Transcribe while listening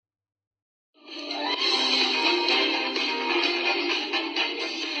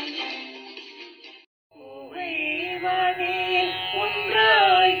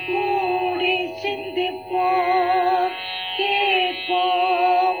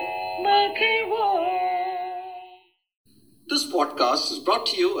broadcast is brought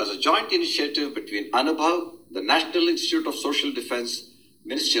to you as a joint initiative between Anubhav, the National Institute of Social Defense,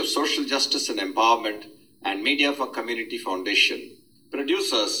 Ministry of Social Justice and Empowerment, and Media for Community Foundation.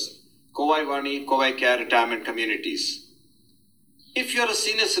 Producers, Kovai Vani, Kovai Care Retirement Communities. If you are a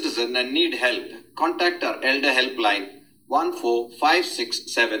senior citizen and need help, contact our Elder Helpline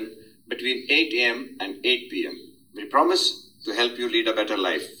 14567 between 8 a.m. and 8 p.m. We promise to help you lead a better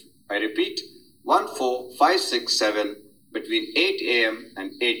life. I repeat, 14567 between 8 a.m.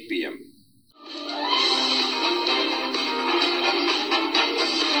 and 8 p.m.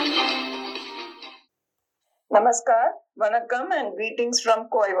 Namaskar, Vanakkam and greetings from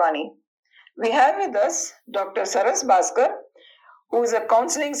Kovai Vani. We have with us Dr. Saras Bhaskar, who is a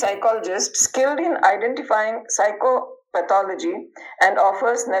counseling psychologist skilled in identifying psychopathology and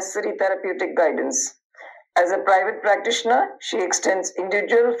offers necessary therapeutic guidance. As a private practitioner, she extends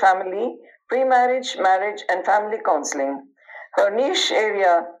individual, family, pre-marriage, marriage, and family counseling. Her niche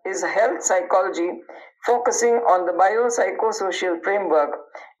area is health psychology, focusing on the biopsychosocial framework,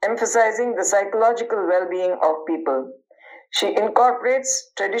 emphasizing the psychological well-being of people. She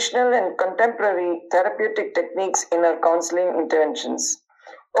incorporates traditional and contemporary therapeutic techniques in her counseling interventions.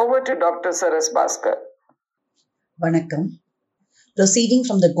 Over to Dr. Saras Bhaskar. Vanakkam. Proceeding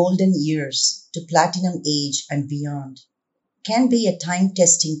from the golden years to platinum age and beyond can be a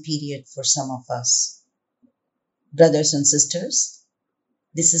time-testing period for some of us. Brothers and sisters,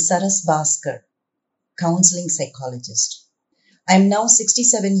 this is Saras Bhaskar, counseling psychologist. I am now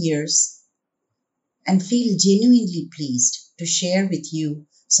 67 years and feel genuinely pleased to share with you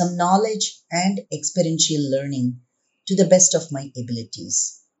some knowledge and experiential learning to the best of my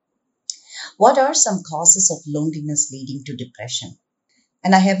abilities. What are some causes of loneliness leading to depression?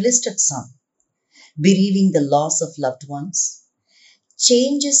 And I have listed some. Bereaving the loss of loved ones,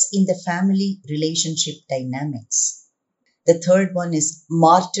 changes in the family relationship dynamics. The third one is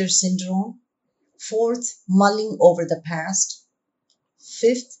martyr syndrome. Fourth, mulling over the past.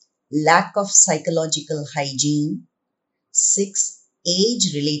 Fifth, lack of psychological hygiene. Sixth,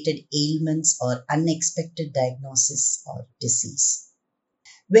 age-related ailments or unexpected diagnosis or disease.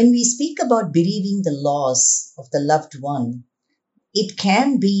 When we speak about bereaving the loss of the loved one, it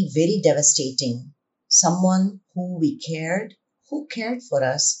can be very devastating. Someone who we cared, who cared for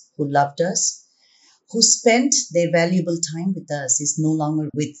us, who loved us, who spent their valuable time with us is no longer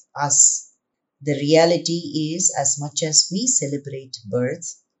with us. The reality is, as much as we celebrate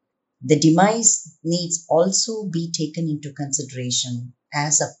birth, the demise needs also be taken into consideration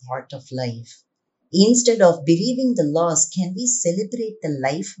as a part of life. Instead of bereaving the loss, can we celebrate the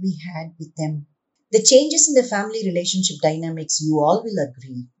life we had with them? The changes in the family relationship dynamics, you all will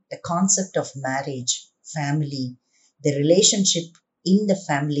agree, the concept of marriage, family, the relationship in the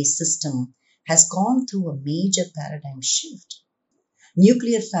family system has gone through a major paradigm shift.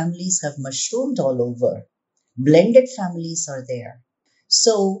 Nuclear families have mushroomed all over. Blended families are there.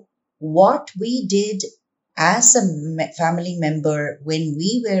 So what we did as a family member when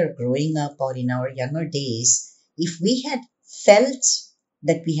we were growing up or in our younger days, if we had felt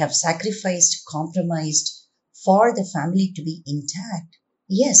that we have sacrificed, compromised for the family to be intact,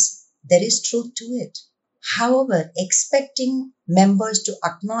 yes, there is truth to it. However, expecting members to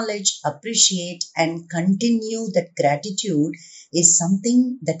acknowledge, appreciate, and continue that gratitude is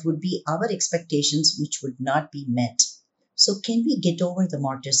something that would be our expectations, which would not be met. So, can we get over the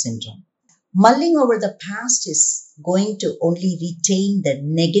martyr syndrome? Mulling over the past is going to only retain the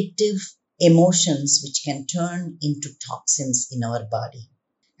negative emotions, which can turn into toxins in our body.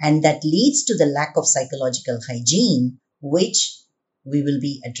 And that leads to the lack of psychological hygiene, which we will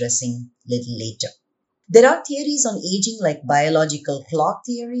be addressing a little later. There are theories on aging like biological clock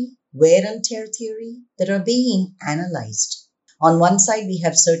theory, wear and tear theory that are being analyzed. On one side, we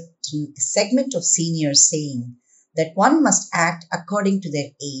have certain segment of seniors saying that one must act according to their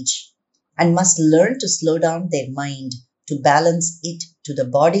age and must learn to slow down their mind to balance it to the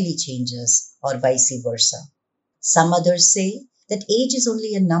bodily changes or vice versa. Some others say that age is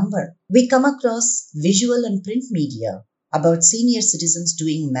only a number. We come across visual and print media about senior citizens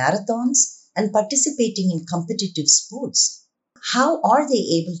doing marathons and participating in competitive sports. How are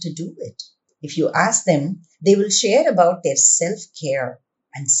they able to do it? If you ask them, they will share about their self-care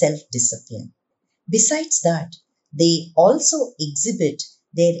and self-discipline. Besides that, they also exhibit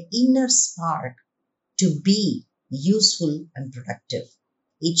their inner spark to be useful and productive.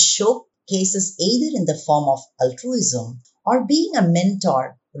 It showcases either in the form of altruism or being a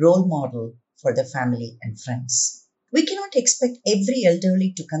mentor, role model for the family and friends. We cannot expect every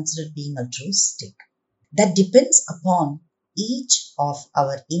elderly to consider being altruistic. That depends upon each of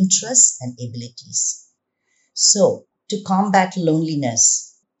our interests and abilities. So, to combat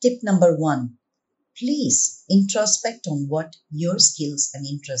loneliness. Tip number 1. Please introspect on what your skills and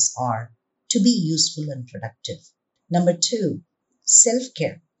interests are to be useful and productive. Number 2,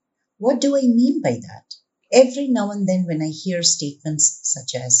 self-care. What do I mean by that? Every now and then when I hear statements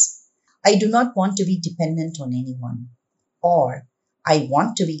such as, I do not want to be dependent on anyone, or I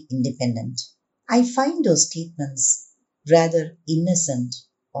want to be independent, I find those statements rather innocent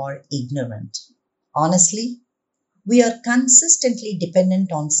or ignorant. Honestly, we are consistently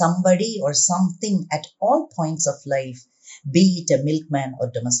dependent on somebody or something at all points of life, be it a milkman or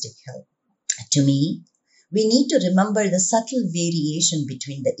domestic help. To me, we need to remember the subtle variation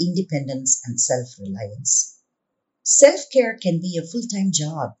between the independence and self-reliance. Self-care can be a full-time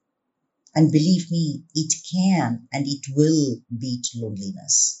job, and believe me, it can and it will beat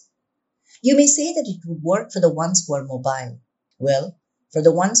loneliness. You may say that it would work for the ones who are mobile. Well, for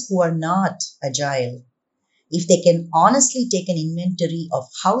the ones who are not agile, if they can honestly take an inventory of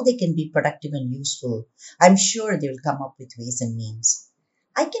how they can be productive and useful, I'm sure they will come up with ways and means.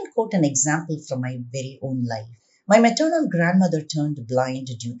 I can quote an example from my very own life. My maternal grandmother turned blind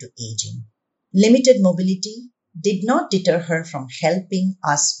due to aging. Limited mobility did not deter her from helping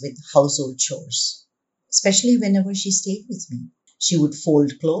us with household chores, especially whenever she stayed with me. She would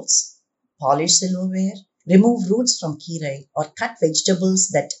fold clothes, polish silverware, remove roots from kirai, or cut vegetables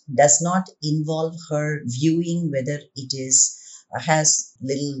that does not involve her viewing whether it is has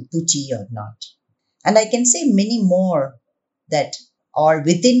little puchi or not. And I can say many more that are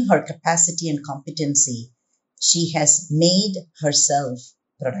within her capacity and competency. She has made herself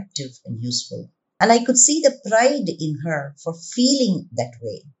productive and useful. And I could see the pride in her for feeling that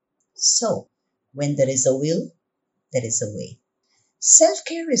way. So, when there is a will, there is a way.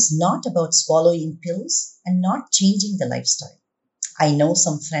 Self-care is not about swallowing pills and not changing the lifestyle. I know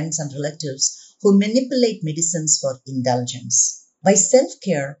some friends and relatives who manipulate medicines for indulgence. By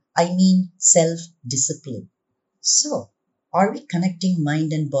self-care, I mean self-discipline. So, are we connecting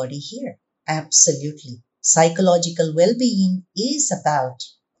mind and body here? Absolutely. Psychological well-being is about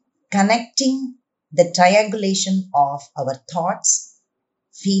connecting the triangulation of our thoughts,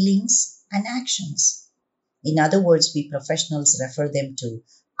 feelings, and actions. In other words, we professionals refer them to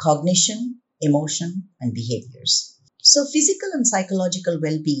cognition, emotion, and behaviors. So, physical and psychological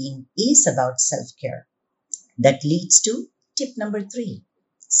well being is about self care. That leads to tip number 3,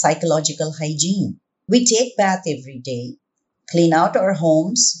 psychological hygiene. We take bath every day, clean out our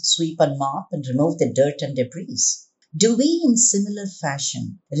homes, sweep and mop, and remove the dirt and debris. Do we, in similar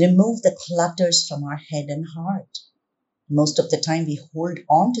fashion, remove the clutters from our head and heart? Most of the time, we hold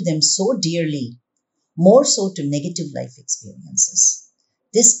on to them so dearly, more so to negative life experiences.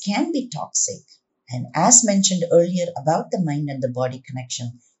 This can be toxic, and as mentioned earlier about the mind and the body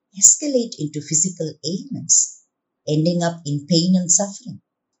connection, escalate into physical ailments, ending up in pain and suffering.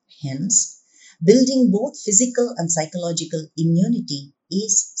 Hence, building both physical and psychological immunity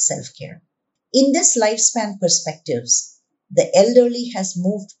is self-care. In this lifespan perspectives, the elderly has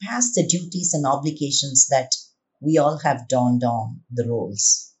moved past the duties and obligations that we all have donned on the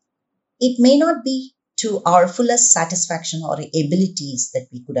roles. It may not be to our fullest satisfaction or abilities that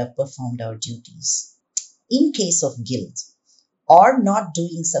we could have performed our duties. In case of guilt or not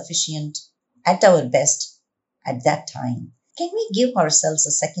doing sufficient at our best at that time, can we give ourselves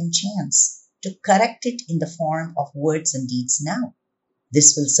a second chance to correct it in the form of words and deeds now?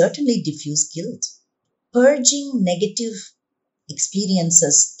 This will certainly diffuse guilt. Purging negative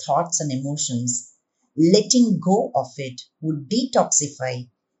experiences, thoughts, and emotions, letting go of it would detoxify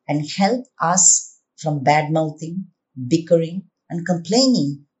and help us from bad mouthing, bickering, and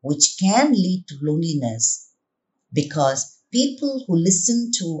complaining, which can lead to loneliness because people who listen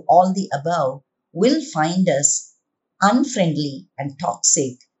to all the above will find us unfriendly and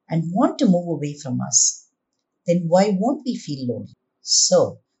toxic and want to move away from us. Then why won't we feel lonely?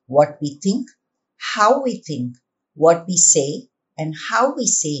 So, what we think, how we think, what we say, and how we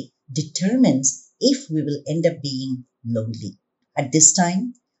say determines if we will end up being lonely. At this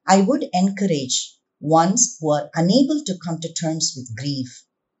time, I would encourage ones who are unable to come to terms with grief,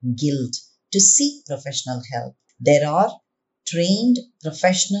 guilt, to seek professional help. There are trained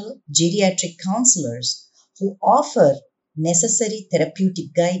professional geriatric counselors who offer necessary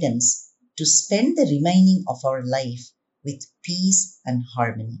therapeutic guidance to spend the remaining of our life with peace and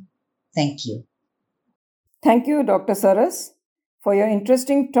harmony. Thank you. Thank you, Dr. Saras, for your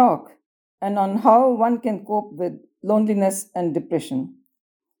interesting talk and on how one can cope with loneliness and depression.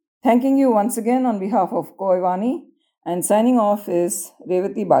 Thanking you once again on behalf of Koivani, and signing off is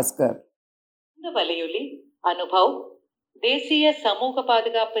Revati Bhaskar. இந்த வலையொலி அனுபவ் தேசிய சமூக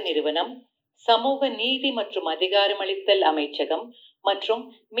பாதுகாப்பு நிறுவனம் சமூக நீதி மற்றும் அதிகாரமளித்தல் அமைச்சகம் மற்றும்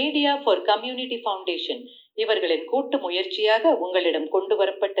மீடியா ஃபார் கம்யூனிட்டி ஃபவுண்டேஷன் இவர்களின் கூட்டு முயற்சியாக உங்களிடம் கொண்டு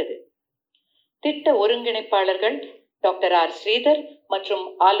வரப்பட்டது. திட்ட ஒருங்கிணைப்பாளர்கள் டாக்டர் ஆர் ஸ்ரீதர் மற்றும்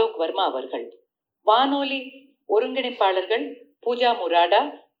ஆலோக் வர்மா அவர்கள். வானொலி ஒருங்கிணைப்பாளர்கள் பூஜா முராடா,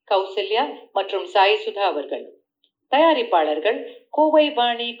 கௌசல்யா மற்றும் சாய் சுதா அவர்கள். தயாரிப்பாளர்கள் Kovai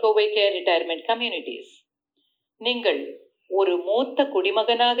Vani, Kovai care retirement communities. நீங்கள் ஒரு மூத்த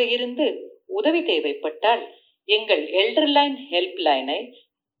குடிமகனாக இருந்து உதவி தேவைப்பட்டால் எங்கள் எல்டர்லைன் ஹெல்ப் லைனை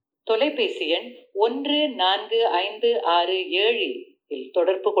தொலைபேசி எண் 145667 இல்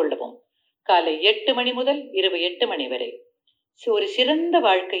தொடர்பு கொள்ளவும். காலை 8 மணி முதல் இரவு 8 மணி வரை. ஒரு சிறந்த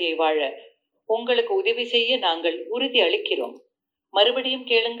வாழ்க்கையை வாழ உங்களுக்கு உதவி செய்ய நாங்கள் உறுதி அளிக்கிறோம். மறுபடியும்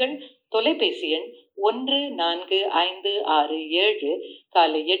கேளுங்கள். தொலைபேசி எண் 145667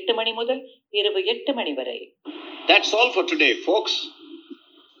 காலை 8 மணி முதல் இரவு 8 மணி வரை. That's all for today, folks.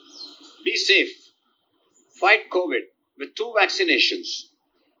 Be safe. Fight COVID with 2 vaccinations.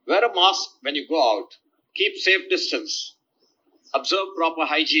 Wear a mask when you go out. Keep safe distance. Observe proper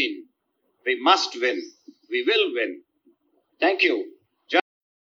hygiene. We must win. We will win. Thank you.